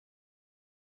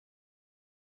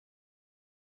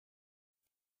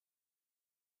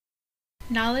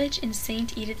Knowledge in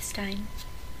St. Edith Stein.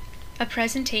 A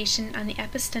presentation on the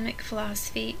epistemic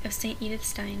philosophy of St. Edith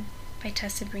Stein by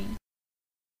Tessa Breen.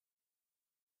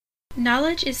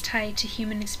 Knowledge is tied to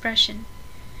human expression.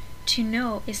 To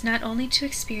know is not only to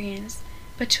experience,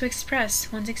 but to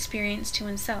express one's experience to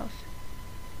oneself.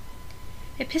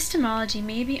 Epistemology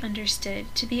may be understood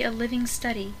to be a living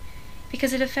study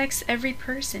because it affects every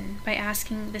person by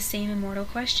asking the same immortal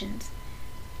questions.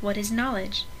 What is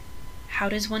knowledge? How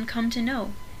does one come to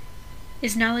know?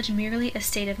 Is knowledge merely a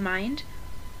state of mind,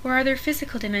 or are there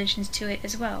physical dimensions to it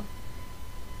as well?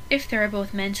 If there are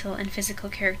both mental and physical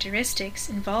characteristics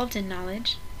involved in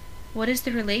knowledge, what is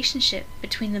the relationship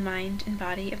between the mind and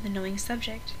body of the knowing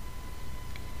subject?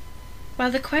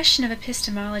 While the question of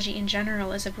epistemology in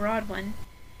general is a broad one,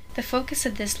 the focus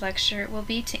of this lecture will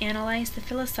be to analyze the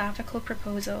philosophical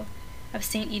proposal of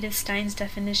St. Edith Stein's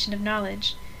definition of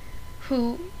knowledge,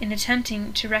 who, in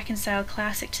attempting to reconcile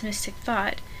classic Thomistic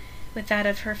thought with that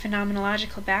of her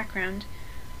phenomenological background,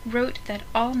 wrote that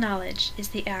all knowledge is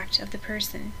the act of the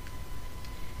person.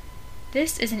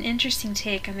 This is an interesting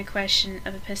take on the question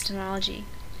of epistemology,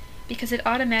 because it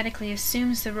automatically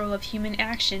assumes the role of human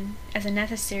action as a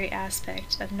necessary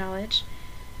aspect of knowledge,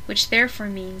 which therefore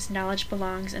means knowledge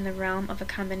belongs in the realm of a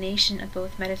combination of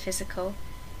both metaphysical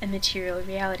and material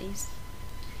realities.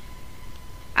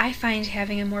 I find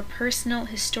having a more personal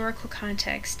historical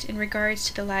context in regards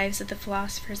to the lives of the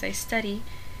philosophers I study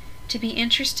to be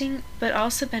interesting but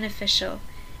also beneficial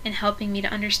in helping me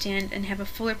to understand and have a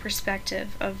fuller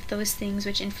perspective of those things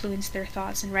which influence their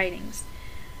thoughts and writings.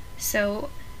 So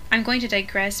I'm going to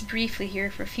digress briefly here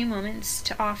for a few moments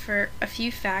to offer a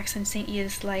few facts on St.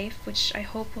 Edith's life, which I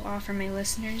hope will offer my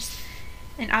listeners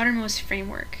an outermost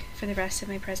framework for the rest of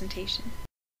my presentation.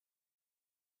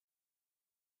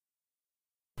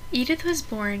 Edith was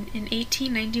born in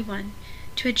 1891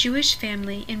 to a Jewish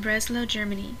family in Breslau,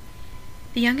 Germany.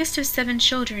 The youngest of 7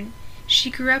 children,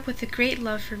 she grew up with a great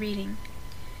love for reading.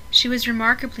 She was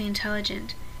remarkably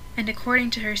intelligent, and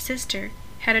according to her sister,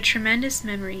 had a tremendous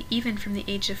memory even from the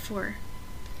age of 4.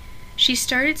 She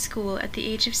started school at the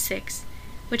age of 6,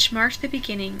 which marked the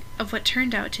beginning of what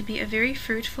turned out to be a very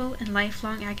fruitful and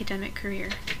lifelong academic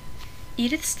career.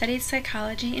 Edith studied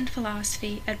psychology and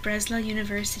philosophy at Breslau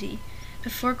University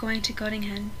before going to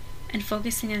Göttingen and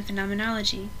focusing on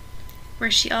phenomenology, where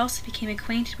she also became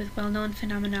acquainted with well-known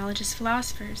phenomenologist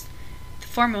philosophers, the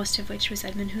foremost of which was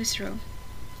Edmund Husserl.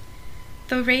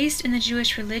 Though raised in the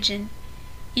Jewish religion,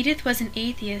 Edith was an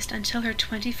atheist until her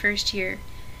 21st year,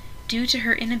 due to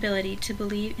her inability to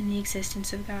believe in the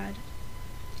existence of God.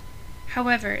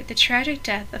 However, the tragic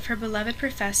death of her beloved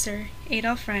professor,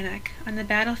 Adolf Reinach, on the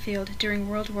battlefield during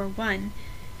World War I,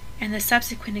 and the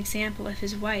subsequent example of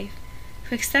his wife,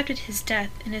 who accepted his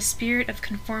death in a spirit of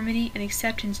conformity and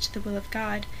acceptance to the will of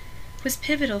God, was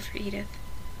pivotal for Edith.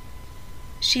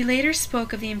 She later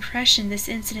spoke of the impression this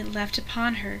incident left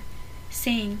upon her,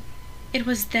 saying, "It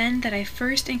was then that I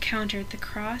first encountered the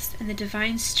cross and the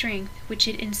divine strength which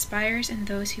it inspires in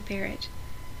those who bear it.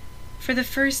 For the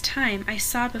first time I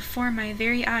saw before my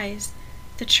very eyes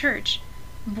the Church,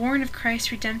 born of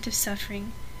Christ's redemptive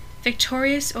suffering,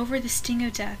 victorious over the sting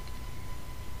of death.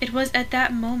 It was at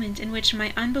that moment in which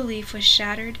my unbelief was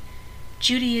shattered,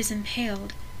 Judaism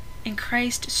paled, and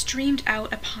Christ streamed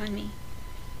out upon me.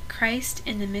 Christ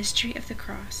in the mystery of the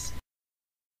cross."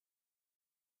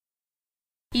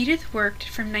 Edith worked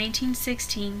from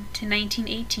 1916 to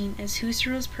 1918 as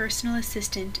Husserl's personal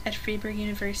assistant at Freiburg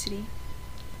University.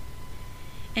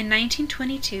 In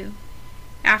 1922,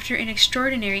 after an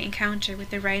extraordinary encounter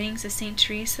with the writings of St.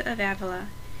 Teresa of Avila,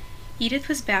 Edith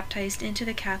was baptized into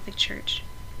the Catholic Church.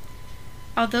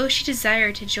 Although she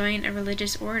desired to join a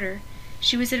religious order,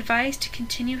 she was advised to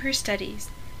continue her studies,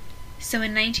 so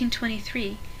in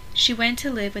 1923 she went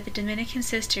to live with the Dominican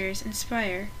sisters in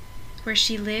Speyer, where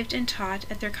she lived and taught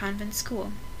at their convent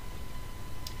school.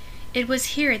 It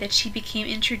was here that she became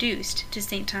introduced to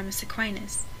St. Thomas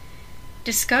Aquinas.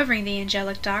 Discovering the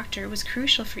angelic doctor was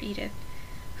crucial for Edith,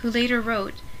 who later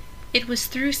wrote, "It was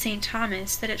through St.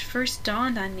 Thomas that it first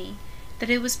dawned on me that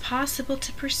it was possible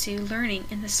to pursue learning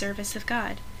in the service of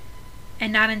God,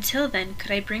 and not until then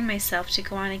could I bring myself to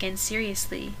go on again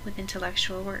seriously with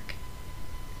intellectual work."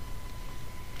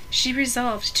 She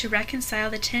resolved to reconcile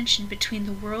the tension between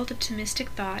the world of Thomistic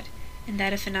thought and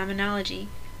that of phenomenology.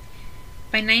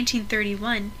 By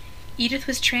 1931, Edith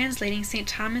was translating St.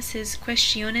 Thomas's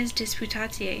Questiones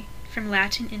Disputatiae from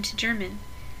Latin into German.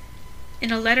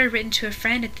 In a letter written to a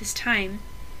friend at this time,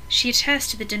 she attests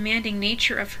to the demanding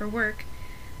nature of her work,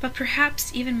 but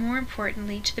perhaps even more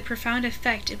importantly to the profound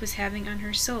effect it was having on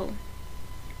her soul.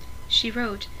 She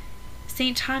wrote, "St.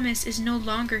 St. Thomas is no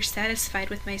longer satisfied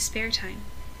with my spare time.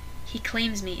 He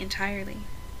claims me entirely.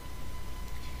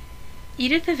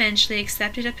 Edith eventually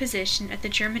accepted a position at the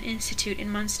German Institute in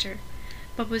Munster,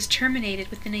 but was terminated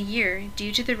within a year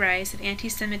due to the rise of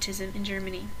anti-Semitism in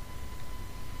Germany.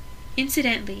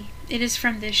 Incidentally, it is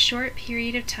from this short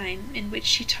period of time in which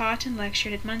she taught and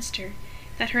lectured at Munster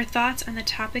that her thoughts on the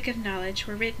topic of knowledge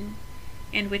were written,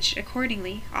 and which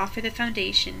accordingly offer the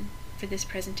foundation for this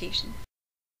presentation.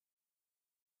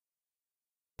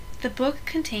 The book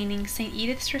containing St.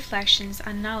 Edith's reflections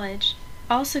on knowledge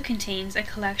also contains a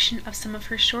collection of some of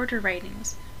her shorter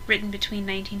writings, written between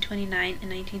 1929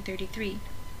 and 1933.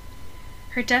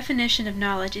 Her definition of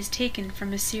knowledge is taken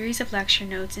from a series of lecture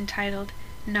notes entitled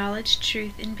Knowledge,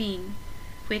 Truth, and Being,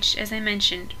 which, as I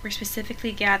mentioned, were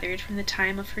specifically gathered from the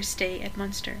time of her stay at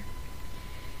Munster.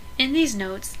 In these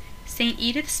notes, St.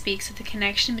 Edith speaks of the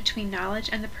connection between knowledge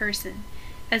and the person,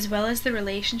 as well as the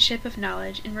relationship of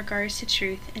knowledge in regards to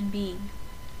truth and being.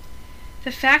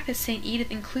 The fact that St. Edith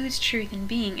includes truth and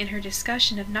being in her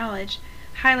discussion of knowledge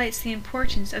highlights the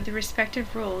importance of the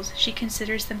respective roles she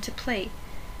considers them to play,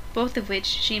 both of which,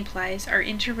 she implies, are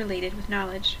interrelated with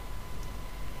knowledge.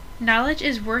 Knowledge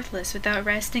is worthless without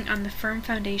resting on the firm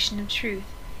foundation of truth,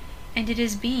 and it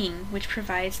is being which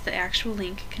provides the actual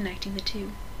link connecting the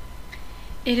two.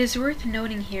 It is worth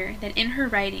noting here that in her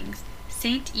writings,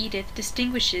 St. Edith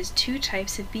distinguishes two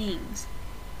types of beings: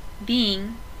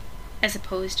 being as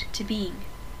opposed to being.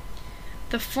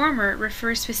 The former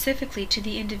refers specifically to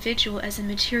the individual as a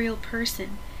material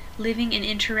person, living and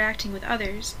interacting with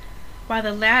others, while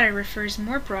the latter refers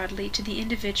more broadly to the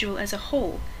individual as a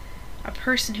whole, a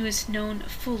person who is known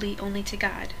fully only to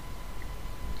God.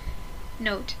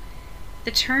 Note: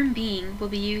 the term being will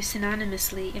be used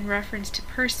synonymously in reference to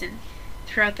person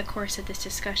throughout the course of this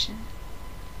discussion.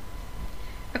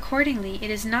 Accordingly,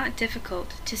 it is not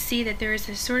difficult to see that there is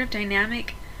a sort of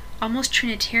dynamic, almost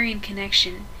Trinitarian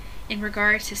connection in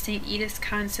regards to St. Edith's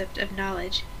concept of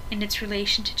knowledge and its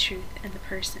relation to truth and the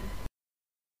person.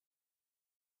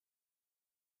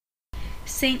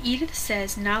 St. Edith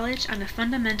says knowledge on a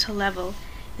fundamental level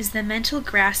is the mental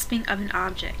grasping of an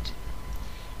object.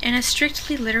 In a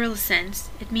strictly literal sense,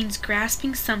 it means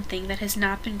grasping something that has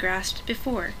not been grasped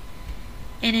before.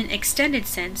 In an extended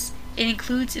sense, it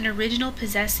includes an original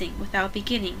possessing without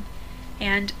beginning,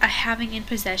 and a having in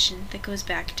possession that goes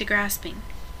back to grasping.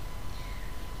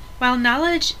 While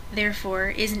knowledge,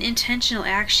 therefore, is an intentional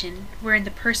action wherein the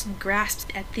person grasps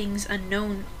at things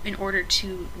unknown in order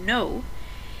to know,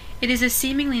 it is a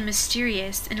seemingly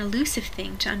mysterious and elusive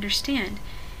thing to understand,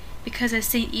 because, as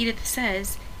St. Edith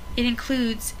says, it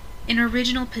includes an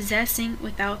original possessing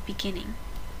without beginning.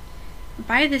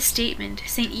 By this statement,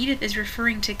 St. Edith is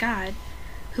referring to God,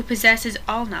 who possesses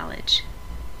all knowledge,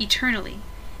 eternally,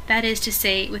 that is to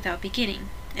say, without beginning,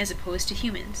 as opposed to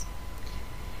humans.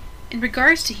 In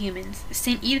regards to humans,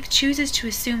 St. Edith chooses to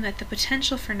assume that the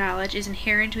potential for knowledge is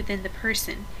inherent within the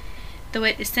person, though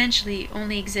it essentially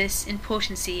only exists in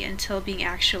potency until being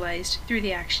actualized through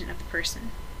the action of the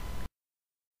person.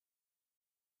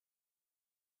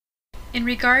 In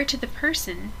regard to the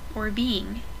person, or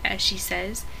being, as she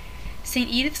says,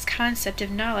 St. Edith's concept of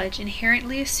knowledge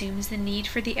inherently assumes the need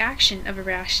for the action of a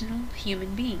rational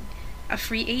human being, a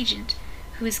free agent,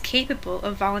 who is capable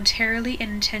of voluntarily and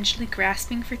intentionally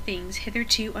grasping for things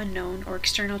hitherto unknown or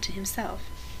external to himself.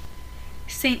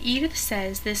 St. Edith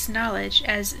says this knowledge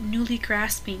as newly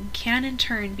grasping can in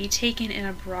turn be taken in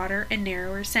a broader and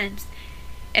narrower sense.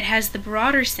 It has the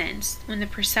broader sense when the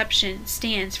perception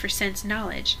stands for sense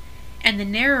knowledge, and the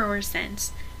narrower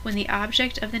sense when the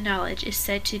object of the knowledge is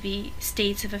said to be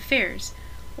states of affairs,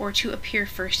 or to appear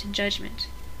first in judgment.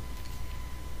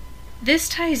 This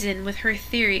ties in with her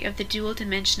theory of the dual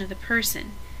dimension of the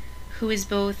person, who is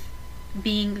both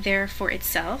being there for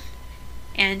itself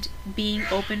and being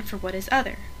open for what is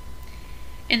other.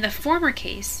 In the former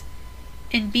case,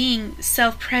 in being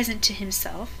self-present to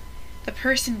himself, the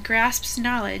person grasps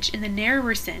knowledge in the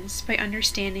narrower sense by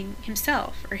understanding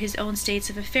himself or his own states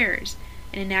of affairs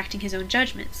and enacting his own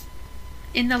judgments.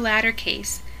 In the latter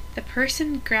case, the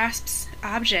person grasps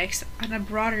objects on a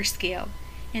broader scale,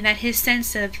 in that his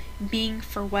sense of being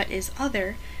for what is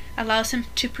other allows him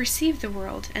to perceive the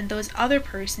world and those other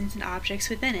persons and objects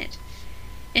within it.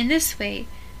 In this way,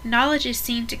 knowledge is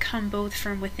seen to come both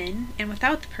from within and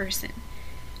without the person,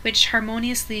 which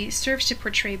harmoniously serves to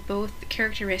portray both the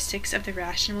characteristics of the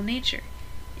rational nature,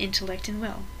 intellect and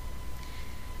will.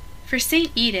 For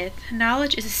St. Edith,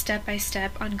 knowledge is a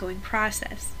step-by-step ongoing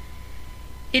process.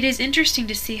 It is interesting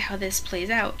to see how this plays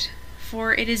out,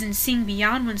 for it is in seeing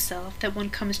beyond oneself that one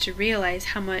comes to realize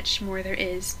how much more there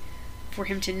is for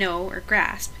him to know or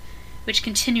grasp, which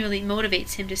continually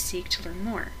motivates him to seek to learn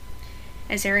more.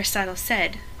 As Aristotle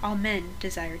said, all men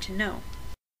desire to know.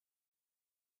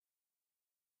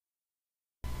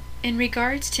 In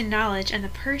regards to knowledge and the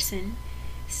person,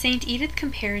 Saint Edith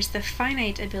compares the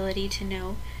finite ability to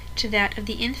know to that of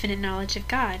the infinite knowledge of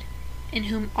God, in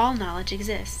whom all knowledge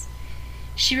exists.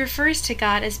 She refers to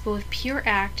God as both pure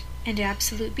act and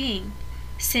absolute being,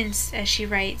 since, as she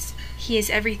writes, he is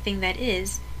everything that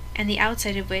is, and the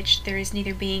outside of which there is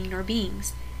neither being nor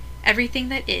beings. Everything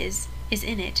that is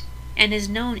in it, and is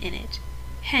known in it.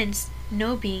 Hence,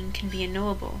 no being can be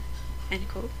unknowable." End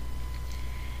quote.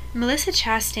 Melissa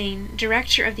Chastain,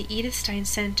 director of the Edith Stein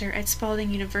Center at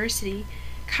Spalding University,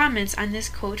 comments on this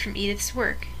quote from Edith's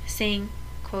work, saying,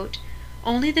 quote,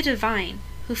 "Only the divine,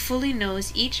 who fully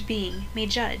knows each being, may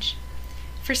judge.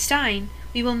 For Stein,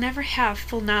 we will never have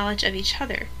full knowledge of each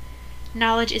other.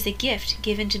 Knowledge is a gift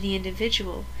given to the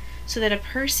individual, so that a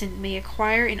person may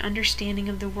acquire an understanding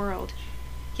of the world.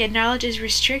 Yet knowledge is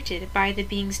restricted by the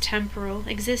being's temporal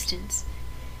existence.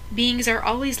 Beings are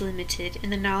always limited in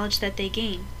the knowledge that they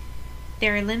gain. They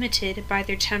are limited by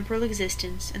their temporal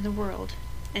existence in the world."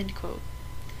 End quote.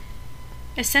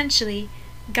 Essentially,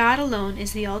 God alone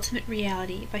is the ultimate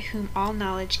reality by whom all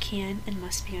knowledge can and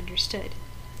must be understood.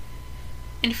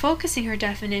 In focusing her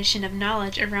definition of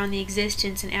knowledge around the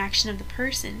existence and action of the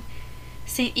person,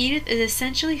 St. Edith is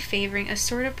essentially favoring a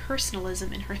sort of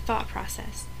personalism in her thought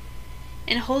process.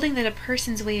 In holding that a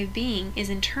person's way of being is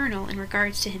internal in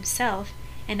regards to himself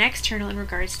and external in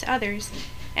regards to others,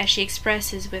 as she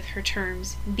expresses with her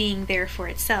terms being there for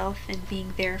itself and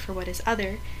being there for what is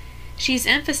other, she is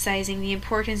emphasizing the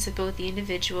importance of both the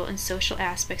individual and social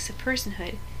aspects of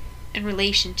personhood in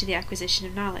relation to the acquisition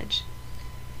of knowledge.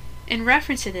 In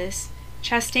reference to this,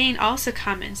 Chastain also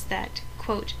comments that,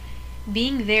 quote,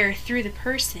 "Being there through the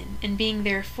person and being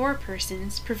there for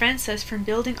persons prevents us from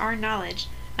building our knowledge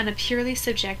on a purely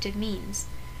subjective means.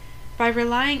 By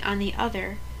relying on the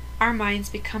other, our minds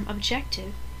become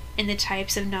objective in the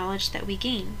types of knowledge that we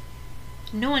gain.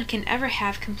 No one can ever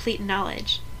have complete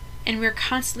knowledge, and we are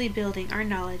constantly building our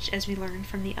knowledge as we learn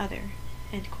from the other."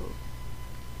 End quote.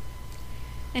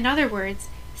 In other words,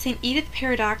 St. Edith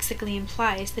paradoxically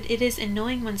implies that it is in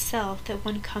knowing oneself that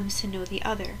one comes to know the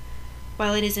other,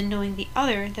 while it is in knowing the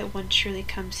other that one truly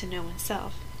comes to know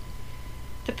oneself.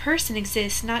 The person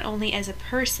exists not only as a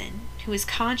person who is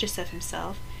conscious of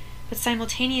himself, but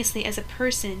simultaneously as a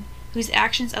person whose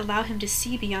actions allow him to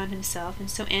see beyond himself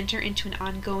and so enter into an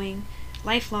ongoing,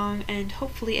 lifelong, and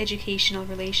hopefully educational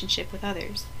relationship with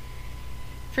others.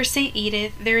 For St.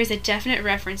 Edith, there is a definite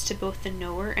reference to both the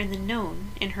knower and the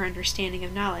known in her understanding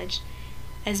of knowledge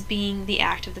as being the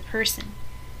act of the person.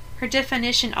 Her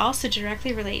definition also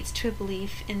directly relates to a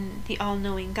belief in the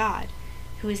all-knowing God,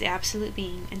 who is absolute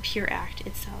being and pure act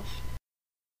itself.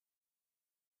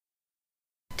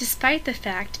 Despite the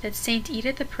fact that St.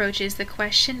 Edith approaches the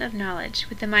question of knowledge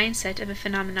with the mindset of a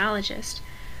phenomenologist,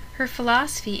 her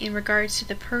philosophy in regards to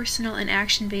the personal and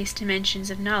action-based dimensions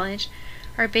of knowledge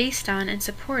are based on and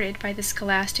supported by the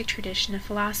scholastic tradition of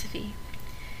philosophy.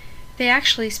 They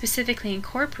actually specifically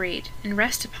incorporate and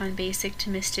rest upon basic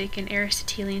Thomistic and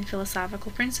Aristotelian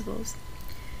philosophical principles.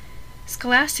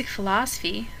 Scholastic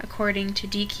philosophy, according to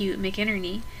D.Q.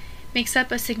 McInerney, makes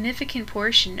up a significant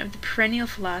portion of the perennial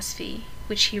philosophy,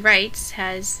 which he writes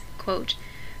has, quote,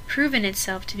 "proven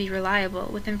itself to be reliable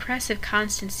with impressive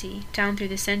constancy down through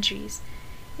the centuries.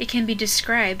 It can be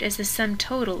described as the sum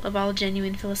total of all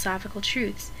genuine philosophical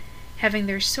truths, having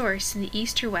their source in the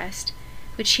East or West,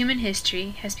 which human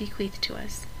history has bequeathed to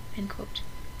us." End quote.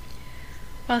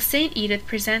 While St. Edith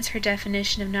presents her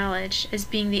definition of knowledge as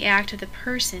being the act of the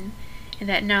person, and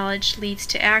that knowledge leads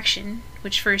to action,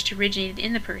 which first originated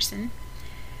in the person,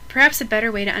 perhaps a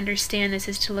better way to understand this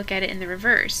is to look at it in the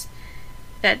reverse,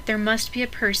 that there must be a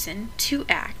person to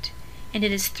act, and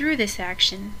it is through this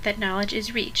action that knowledge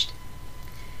is reached.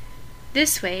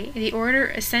 This way, the order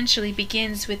essentially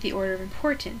begins with the order of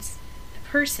importance, the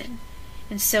person,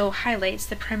 and so highlights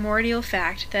the primordial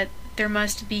fact that there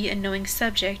must be a knowing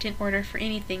subject in order for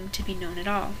anything to be known at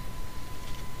all.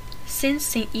 Since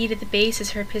St. Edith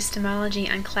bases her epistemology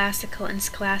on classical and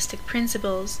scholastic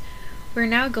principles, we're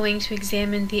now going to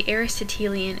examine the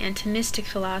Aristotelian and Thomistic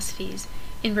philosophies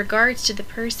in regards to the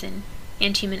person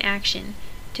and human action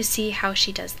to see how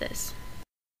she does this.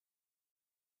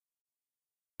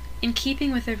 In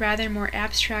keeping with the rather more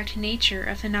abstract nature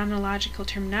of phenomenological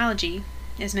terminology,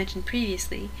 as mentioned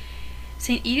previously,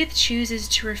 St. Edith chooses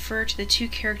to refer to the two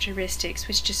characteristics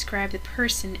which describe the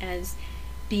person as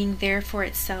being there for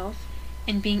itself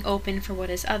and being open for what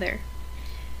is other.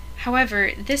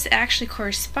 However, this actually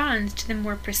corresponds to the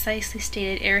more precisely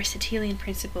stated Aristotelian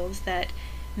principles that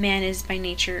man is by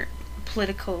nature a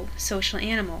political, social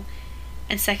animal,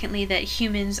 and secondly, that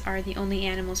humans are the only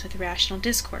animals with rational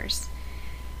discourse.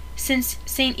 Since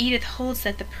St. Edith holds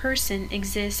that the person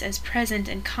exists as present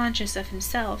and conscious of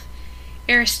himself,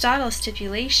 Aristotle's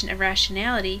stipulation of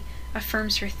rationality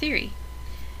affirms her theory.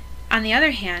 On the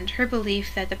other hand, her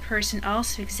belief that the person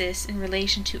also exists in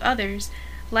relation to others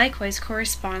likewise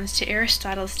corresponds to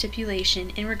Aristotle's stipulation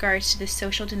in regards to the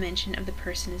social dimension of the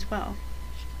person as well.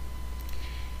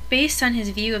 Based on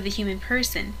his view of the human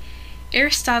person,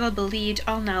 Aristotle believed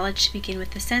all knowledge to begin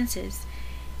with the senses,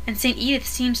 and St. Edith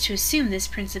seems to assume this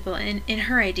principle in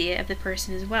her idea of the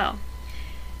person as well.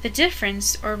 The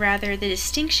difference, or rather the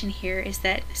distinction here, is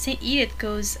that St. Edith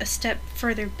goes a step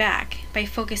further back by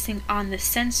focusing on the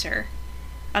censor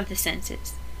of the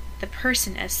senses, the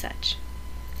person as such.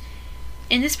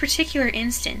 In this particular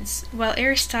instance, while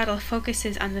Aristotle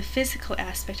focuses on the physical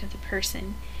aspect of the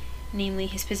person, namely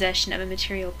his possession of a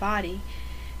material body,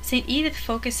 St. Edith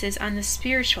focuses on the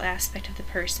spiritual aspect of the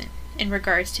person, in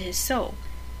regards to his soul,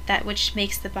 that which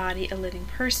makes the body a living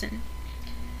person.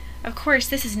 Of course,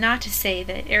 this is not to say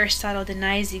that Aristotle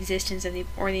denies the existence of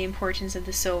or the importance of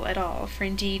the soul at all, for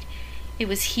indeed it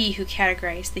was he who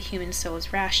categorized the human soul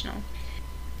as rational.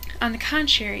 On the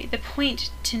contrary, the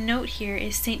point to note here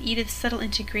is St. Edith's subtle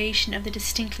integration of the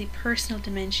distinctly personal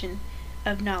dimension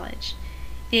of knowledge,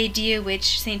 the idea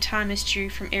which St. Thomas drew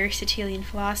from Aristotelian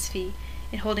philosophy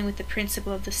in holding with the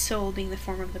principle of the soul being the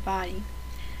form of the body.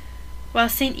 While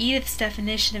St. Edith's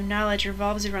definition of knowledge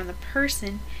revolves around the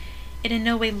person, it in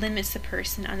no way limits the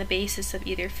person on the basis of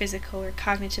either physical or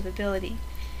cognitive ability.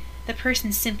 The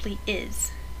person simply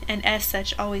is, and as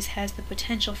such always has the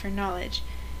potential for knowledge,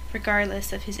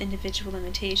 regardless of his individual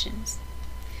limitations.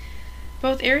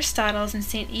 Both Aristotle's and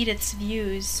St. Edith's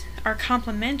views are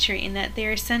complementary in that they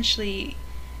are essentially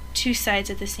two sides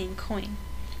of the same coin.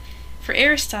 For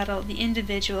Aristotle, the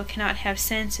individual cannot have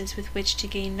senses with which to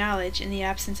gain knowledge in the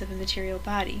absence of a material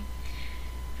body.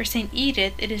 For St.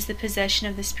 Edith, it is the possession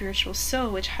of the spiritual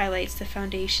soul which highlights the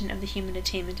foundation of the human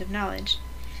attainment of knowledge.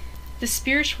 The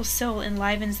spiritual soul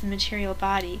enlivens the material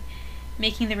body,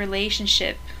 making the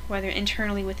relationship, whether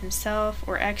internally with himself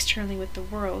or externally with the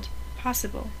world,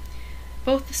 possible.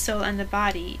 Both the soul and the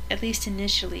body, at least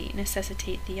initially,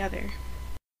 necessitate the other.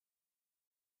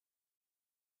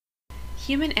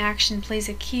 Human action plays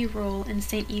a key role in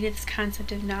St. Edith's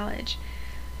concept of knowledge,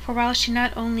 for while she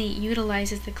not only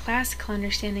utilizes the classical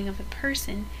understanding of the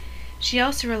person, she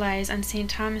also relies on St.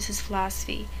 Thomas's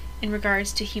philosophy in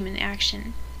regards to human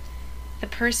action. The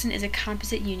person is a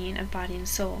composite union of body and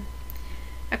soul.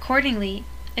 Accordingly,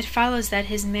 it follows that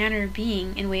his manner of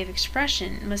being in way of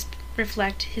expression must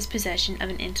reflect his possession of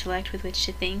an intellect with which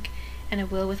to think and a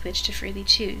will with which to freely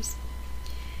choose.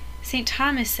 St.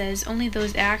 Thomas says only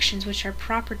those actions which are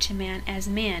proper to man as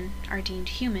man are deemed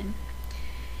human.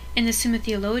 In the Summa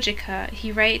Theologica,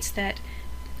 he writes that,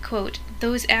 quote,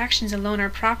 "Those actions alone are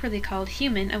properly called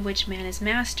human of which man is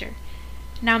master.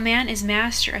 Now man is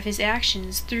master of his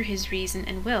actions through his reason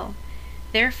and will.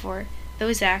 Therefore,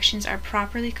 those actions are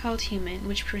properly called human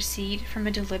which proceed from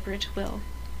a deliberate will."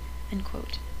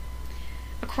 Unquote.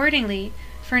 Accordingly,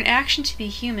 for an action to be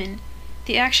human,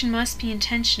 the action must be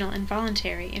intentional and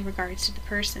voluntary in regards to the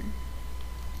person.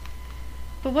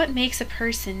 But what makes a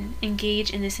person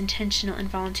engage in this intentional and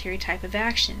voluntary type of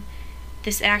action,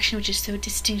 this action which is so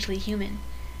distinctly human?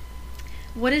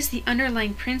 What is the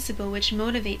underlying principle which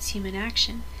motivates human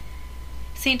action?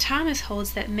 St. Thomas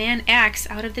holds that man acts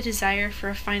out of the desire for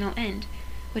a final end,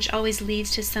 which always leads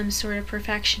to some sort of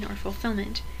perfection or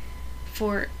fulfillment,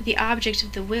 for the object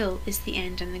of the will is the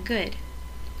end and the good,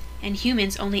 and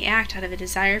humans only act out of a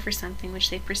desire for something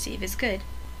which they perceive as good.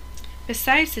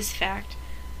 Besides this fact,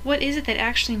 what is it that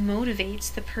actually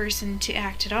motivates the person to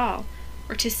act at all,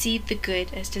 or to see the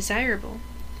good as desirable?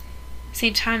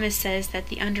 St. Thomas says that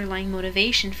the underlying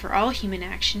motivation for all human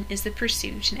action is the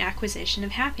pursuit and acquisition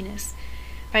of happiness,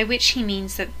 by which he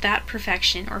means that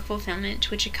perfection or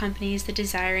fulfillment which accompanies the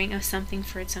desiring of something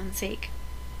for its own sake.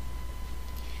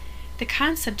 The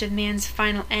concept of man's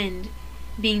final end,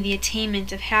 being the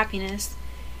attainment of happiness,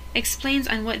 explains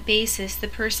on what basis the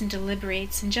person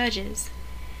deliberates and judges.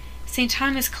 St.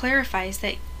 Thomas clarifies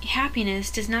that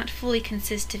happiness does not fully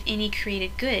consist of any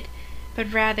created good,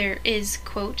 but rather is,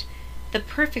 quote, "the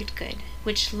perfect good,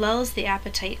 which lulls the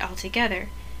appetite altogether,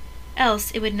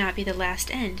 else it would not be the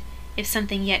last end, if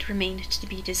something yet remained to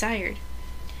be desired."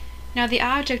 Now the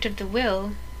object of the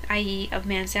will, i.e. of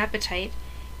man's appetite,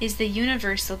 is the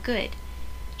universal good,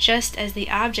 just as the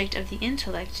object of the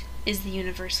intellect is the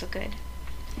universal good.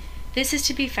 This is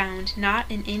to be found not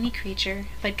in any creature,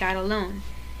 but God alone,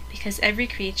 because every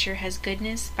creature has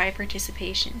goodness by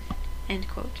participation." End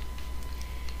quote.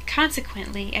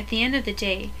 Consequently, at the end of the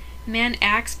day, man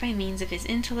acts by means of his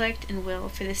intellect and will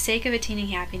for the sake of attaining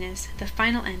happiness, the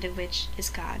final end of which is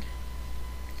God.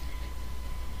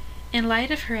 In light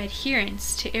of her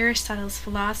adherence to Aristotle's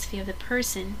philosophy of the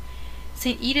person,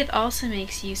 St. Edith also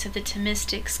makes use of the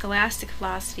Thomistic scholastic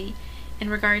philosophy in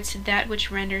regards to that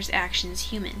which renders actions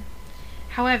human.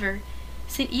 However,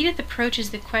 St. Edith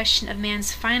approaches the question of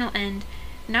man's final end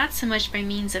not so much by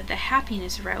means of the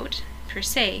happiness route, per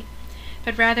se,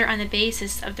 but rather on the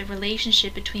basis of the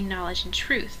relationship between knowledge and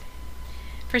truth.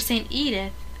 For St.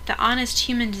 Edith, the honest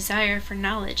human desire for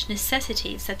knowledge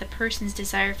necessitates that the person's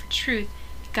desire for truth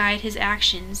guide his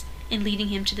actions in leading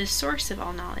him to the source of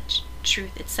all knowledge,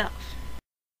 truth itself.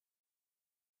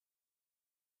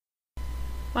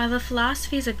 While the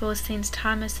philosophies of both Saints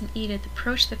Thomas and Edith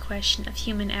approach the question of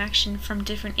human action from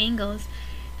different angles,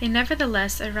 they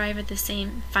nevertheless arrive at the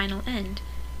same final end,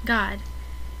 God.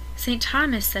 St.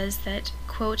 Thomas says that,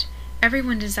 quote,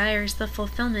 "Everyone desires the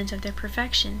fulfillment of their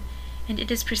perfection, and it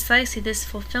is precisely this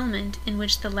fulfillment in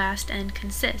which the last end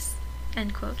consists."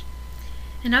 End quote.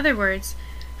 In other words,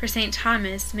 for St.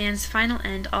 Thomas, man's final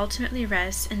end ultimately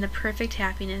rests in the perfect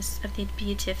happiness of the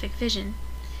beatific vision,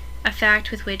 a fact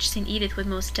with which St. Edith would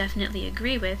most definitely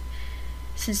agree with,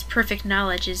 since perfect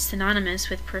knowledge is synonymous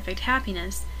with perfect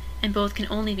happiness, and both can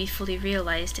only be fully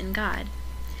realized in God.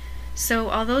 So,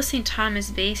 although St. Thomas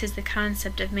bases the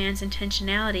concept of man's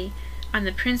intentionality on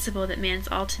the principle that man's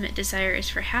ultimate desire is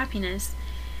for happiness,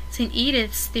 St.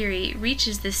 Edith's theory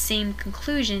reaches this same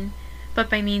conclusion, but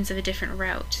by means of a different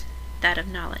route, that of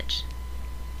knowledge.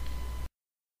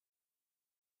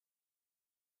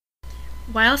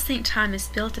 While St. Thomas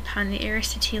built upon the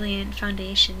Aristotelian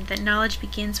foundation that knowledge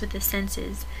begins with the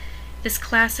senses, this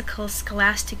classical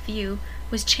scholastic view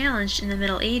was challenged in the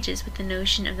Middle Ages with the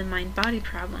notion of the mind-body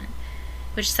problem,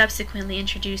 which subsequently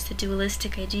introduced the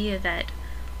dualistic idea that,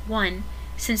 1.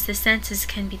 Since the senses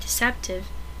can be deceptive,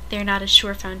 they are not a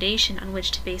sure foundation on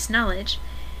which to base knowledge,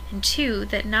 and 2.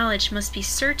 That knowledge must be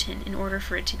certain in order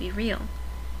for it to be real.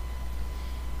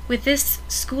 With this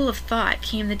school of thought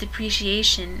came the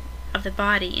depreciation of the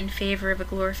body in favor of a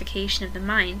glorification of the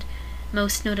mind,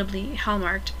 most notably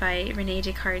hallmarked by René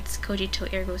Descartes' Cogito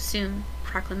ergo sum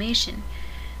proclamation,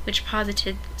 which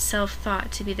posited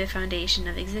self-thought to be the foundation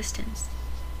of existence.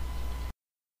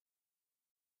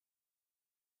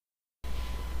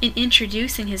 In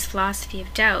introducing his philosophy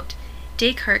of doubt,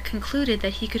 Descartes concluded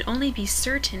that he could only be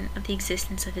certain of the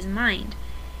existence of his mind.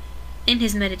 In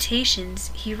his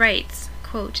Meditations, he writes,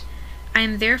 quote, "I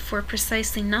am therefore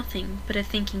precisely nothing but a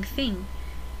thinking thing,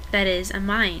 that is, a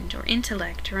mind, or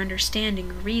intellect, or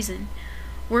understanding, or reason,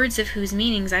 words of whose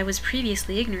meanings I was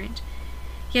previously ignorant.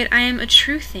 Yet I am a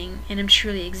true thing, and am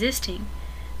truly existing.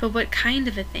 But what kind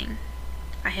of a thing?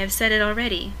 I have said it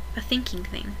already, a thinking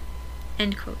thing."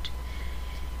 End quote.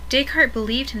 Descartes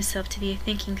believed himself to be a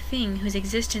thinking thing whose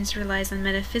existence relies on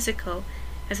metaphysical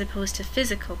as opposed to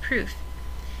physical proof.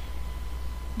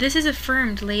 This is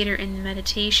affirmed later in the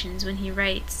Meditations when he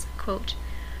writes, quote,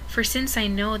 "For since I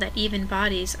know that even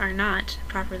bodies are not,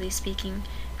 properly speaking,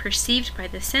 perceived by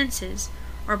the senses,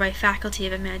 or by faculty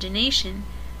of imagination,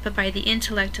 but by the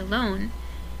intellect alone,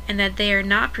 and that they are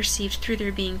not perceived through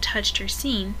their being touched or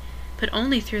seen, but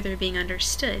only through their being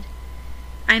understood,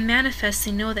 I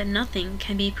manifestly know that nothing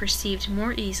can be perceived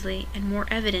more easily and more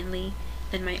evidently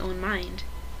than my own mind."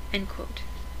 End quote.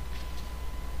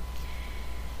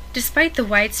 Despite the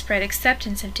widespread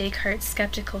acceptance of Descartes'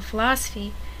 skeptical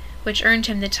philosophy, which earned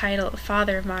him the title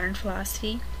Father of Modern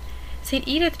Philosophy, St.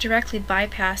 Edith directly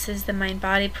bypasses the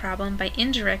mind-body problem by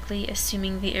indirectly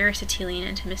assuming the Aristotelian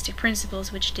and Thomistic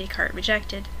principles which Descartes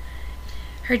rejected.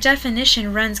 Her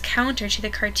definition runs counter to the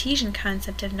Cartesian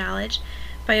concept of knowledge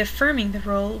by affirming the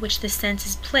role which the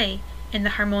senses play in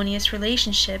the harmonious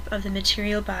relationship of the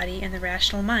material body and the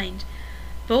rational mind,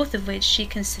 both of which she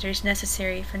considers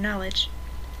necessary for knowledge.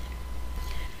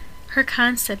 Her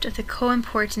concept of the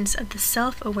co-importance of the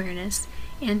self-awareness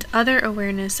and other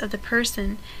awareness of the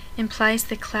person implies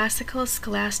the classical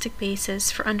scholastic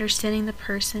basis for understanding the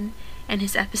person and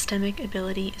his epistemic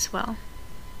ability as well.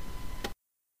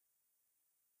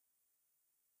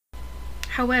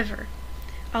 However,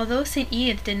 although St.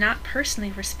 Edith did not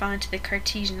personally respond to the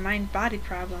Cartesian mind-body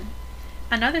problem,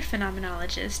 another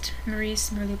phenomenologist, Maurice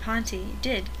Merleau-Ponty,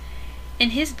 did. In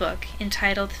his book,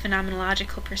 entitled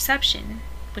Phenomenological Perception,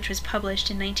 which was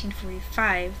published in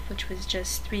 1945, which was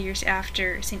just 3 years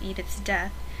after St. Edith's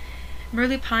death,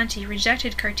 Merleau-Ponty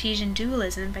rejected Cartesian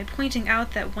dualism by pointing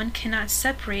out that one cannot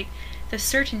separate the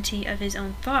certainty of his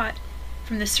own thought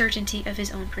from the certainty of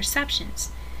his own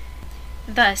perceptions.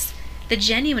 Thus, the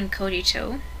genuine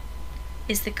cogito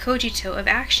is the cogito of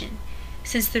action,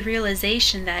 since the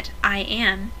realization that I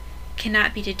am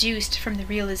cannot be deduced from the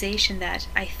realization that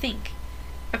I think.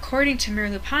 According to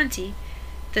Merleau-Ponty,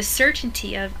 the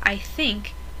certainty of I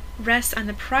think rests on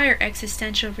the prior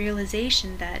existential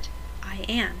realization that I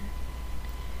am.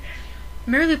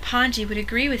 Merleau-Ponty would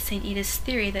agree with St. Edith's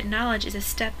theory that knowledge is a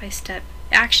step-by-step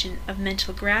action of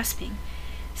mental grasping,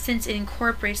 since it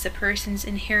incorporates a person's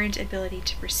inherent ability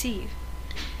to perceive.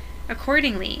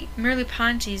 Accordingly,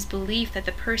 Merleau-Ponty's belief that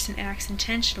the person acts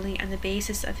intentionally on the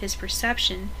basis of his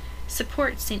perception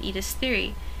supports St. Edith's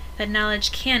theory that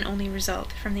knowledge can only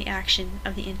result from the action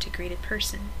of the integrated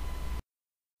person.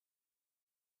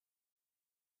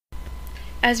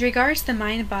 As regards the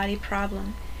mind-body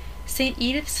problem, St.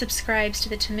 Edith subscribes to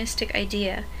the Thomistic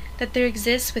idea that there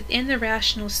exists within the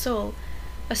rational soul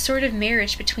a sort of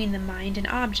marriage between the mind and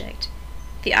object,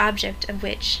 the object of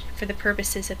which, for the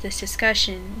purposes of this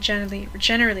discussion,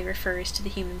 generally refers to the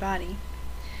human body.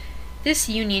 This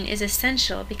union is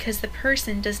essential because the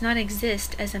person does not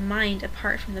exist as a mind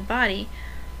apart from the body,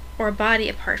 or a body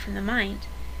apart from the mind.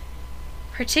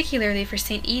 Particularly for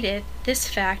St. Edith, this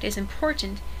fact is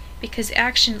important because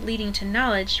action leading to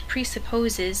knowledge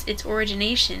presupposes its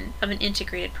origination of an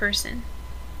integrated person.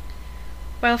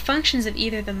 While functions of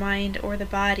either the mind or the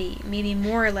body may be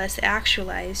more or less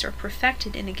actualized or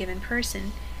perfected in a given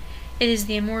person, it is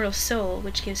the immortal soul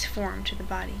which gives form to the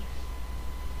body.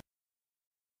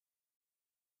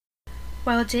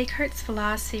 While Descartes'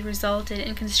 philosophy resulted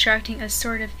in constructing a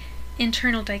sort of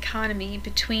internal dichotomy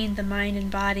between the mind and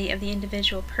body of the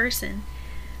individual person,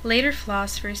 later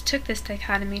philosophers took this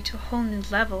dichotomy to a whole new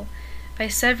level by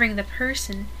severing the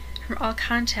person from all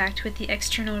contact with the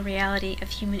external reality of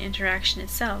human interaction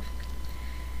itself.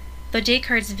 Though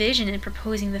Descartes' vision in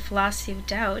proposing the philosophy of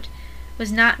doubt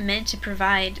was not meant to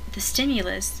provide the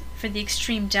stimulus for the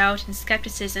extreme doubt and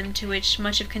skepticism to which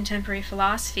much of contemporary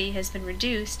philosophy has been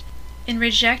reduced, in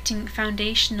rejecting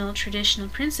foundational traditional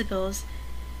principles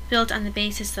built on the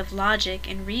basis of logic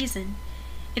and reason,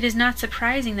 it is not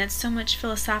surprising that so much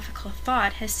philosophical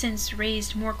thought has since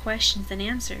raised more questions than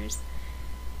answers.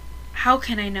 How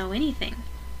can I know anything?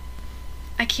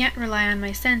 I can't rely on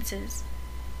my senses,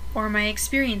 or my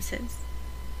experiences,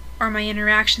 or my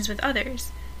interactions with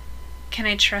others. Can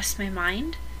I trust my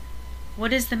mind?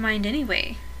 What is the mind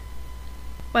anyway?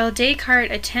 While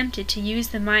Descartes attempted to use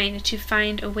the mind to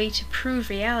find a way to prove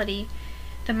reality,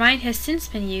 the mind has since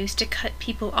been used to cut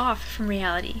people off from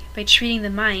reality by treating the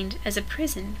mind as a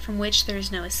prison from which there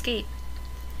is no escape.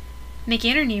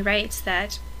 McInerney writes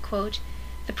that, quote,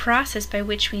 "The process by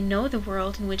which we know the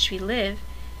world in which we live,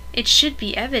 it should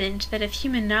be evident that if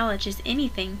human knowledge is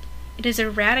anything, it is a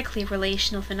radically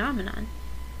relational phenomenon.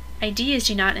 Ideas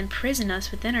do not imprison us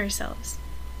within ourselves.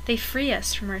 They free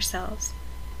us from ourselves.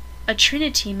 A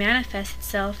trinity manifests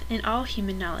itself in all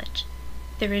human knowledge.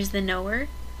 There is the knower,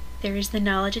 there is the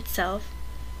knowledge itself,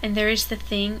 and there is the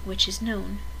thing which is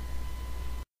known."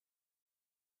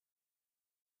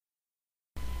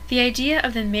 The idea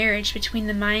of the marriage between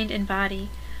the mind and body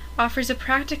offers a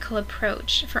practical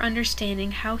approach for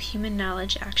understanding how human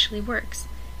knowledge actually works.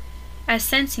 As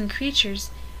sensing creatures,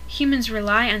 humans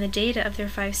rely on the data of their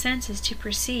five senses to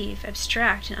perceive,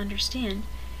 abstract, and understand.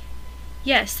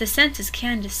 Yes, the senses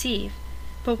can deceive,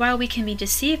 but while we can be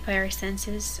deceived by our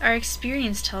senses, our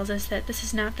experience tells us that this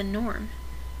is not the norm.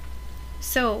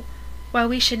 So, while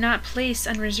we should not place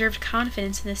unreserved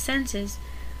confidence in the senses,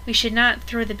 we should not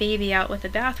throw the baby out with the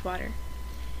bathwater.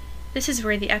 This is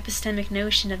where the epistemic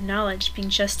notion of knowledge being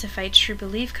justified true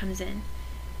belief comes in.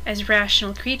 As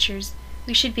rational creatures,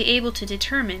 we should be able to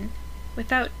determine,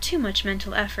 without too much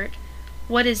mental effort,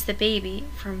 what is the baby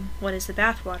from what is the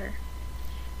bathwater.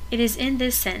 It is in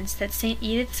this sense that St.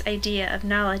 Edith's idea of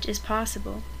knowledge is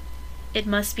possible. It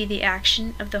must be the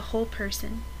action of the whole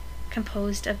person,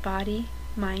 composed of body,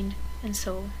 mind, and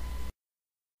soul.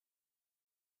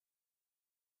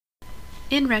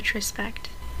 In retrospect,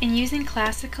 in using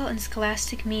classical and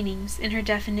scholastic meanings in her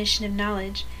definition of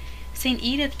knowledge, St.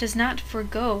 Edith does not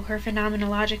forego her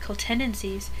phenomenological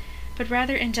tendencies, but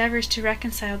rather endeavors to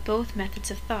reconcile both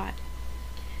methods of thought.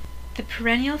 The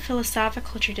perennial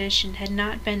philosophical tradition had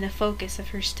not been the focus of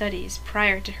her studies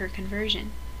prior to her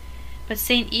conversion, but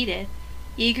St. Edith,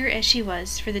 eager as she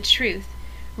was for the truth,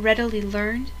 readily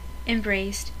learned,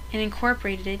 embraced, and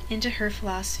incorporated it into her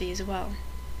philosophy as well.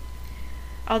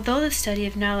 Although the study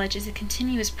of knowledge is a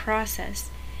continuous process,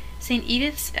 St.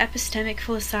 Edith's epistemic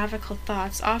philosophical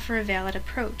thoughts offer a valid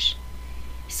approach.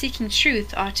 Seeking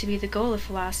truth ought to be the goal of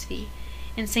philosophy,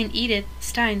 and St. Edith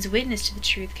Stein's witness to the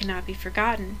truth cannot be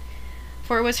forgotten,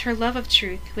 for it was her love of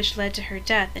truth which led to her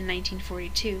death in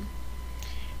 1942.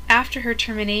 After her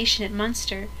termination at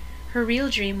Munster, her real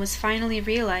dream was finally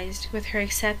realized with her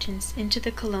acceptance into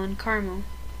the Cologne Carmel.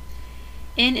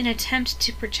 In an attempt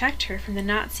to protect her from the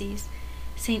Nazis,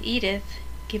 St. Edith,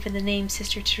 given the name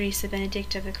Sister Teresa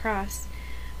Benedict of the Cross,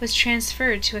 was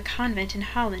transferred to a convent in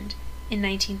Holland in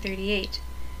 1938.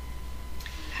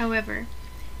 However,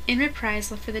 in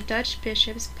reprisal for the Dutch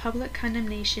bishop's public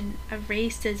condemnation of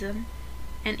racism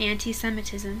and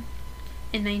anti-Semitism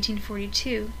in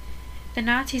 1942, the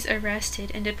Nazis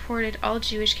arrested and deported all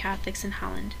Jewish Catholics in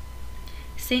Holland.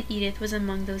 St. Edith was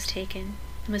among those taken,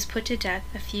 and was put to death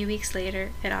a few weeks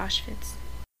later at Auschwitz.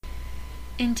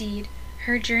 Indeed,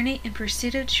 her journey in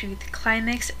pursuit of truth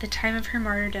climaxed at the time of her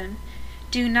martyrdom,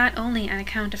 due not only on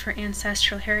account of her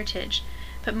ancestral heritage,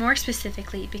 but more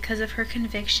specifically because of her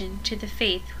conviction to the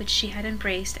faith which she had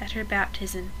embraced at her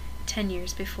baptism 10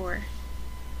 years before.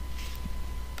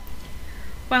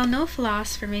 While no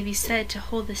philosopher may be said to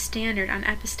hold the standard on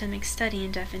epistemic study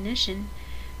and definition,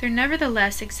 there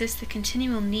nevertheless exists the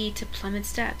continual need to plumb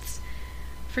its depths,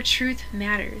 for truth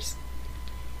matters.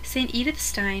 St. Edith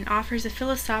Stein offers a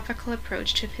philosophical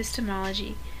approach to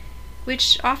epistemology,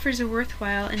 which offers a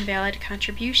worthwhile and valid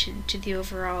contribution to the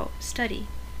overall study,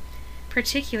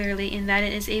 particularly in that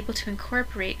it is able to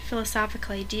incorporate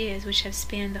philosophical ideas which have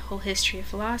spanned the whole history of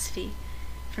philosophy,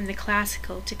 from the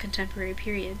classical to contemporary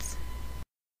periods.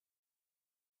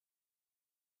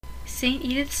 St.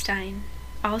 Edith Stein,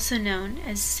 also known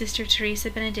as Sister Teresa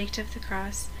Benedict of the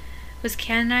Cross, was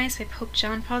canonized by Pope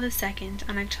John Paul II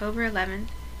on October 11,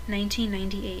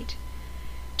 1998.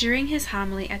 During his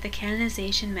homily at the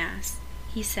canonization Mass,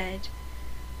 he said,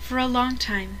 "For a long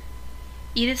time,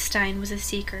 Edith Stein was a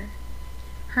seeker.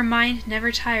 Her mind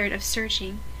never tired of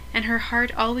searching, and her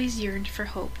heart always yearned for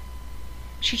hope.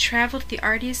 She traveled the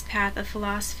arduous path of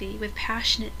philosophy with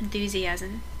passionate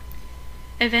enthusiasm.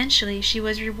 Eventually she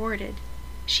was rewarded.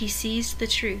 She seized the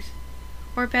truth,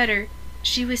 or better,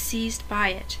 she was seized by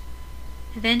it.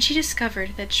 Then she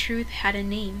discovered that truth had a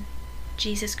name,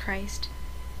 Jesus Christ.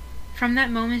 From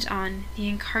that moment on, the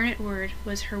incarnate Word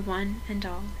was her one and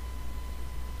all."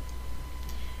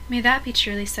 May that be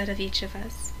truly said of each of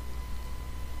us.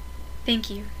 Thank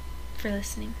you for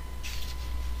listening.